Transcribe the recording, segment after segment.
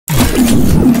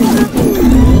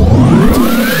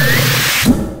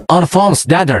Auto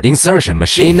Standard Insertion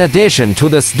Machine. In addition to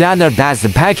the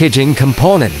standardized packaging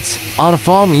components,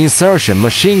 Auto Insertion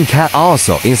Machine can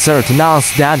also insert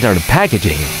non-standard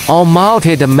packaging or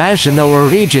multi-dimensional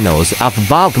originals of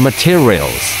bulk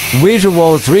materials,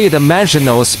 visual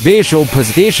three-dimensional spatial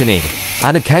positioning,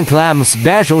 and can clamp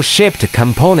special shaped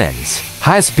components.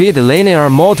 High-speed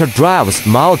linear motor drives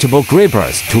multiple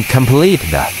grippers to complete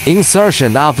the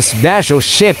insertion of special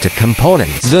shaped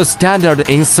components. The standard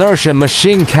insertion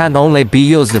machine can only be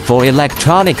used for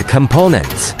electronic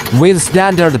components with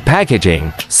standard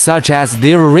packaging, such as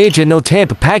the original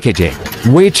tape packaging,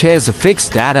 which is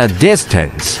fixed at a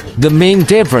distance. The main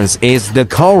difference is the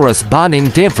corresponding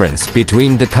difference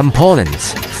between the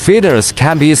components. Feeders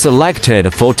can be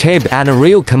selected for tape and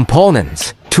reel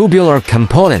components, tubular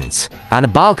components,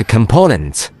 and bulk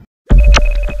components.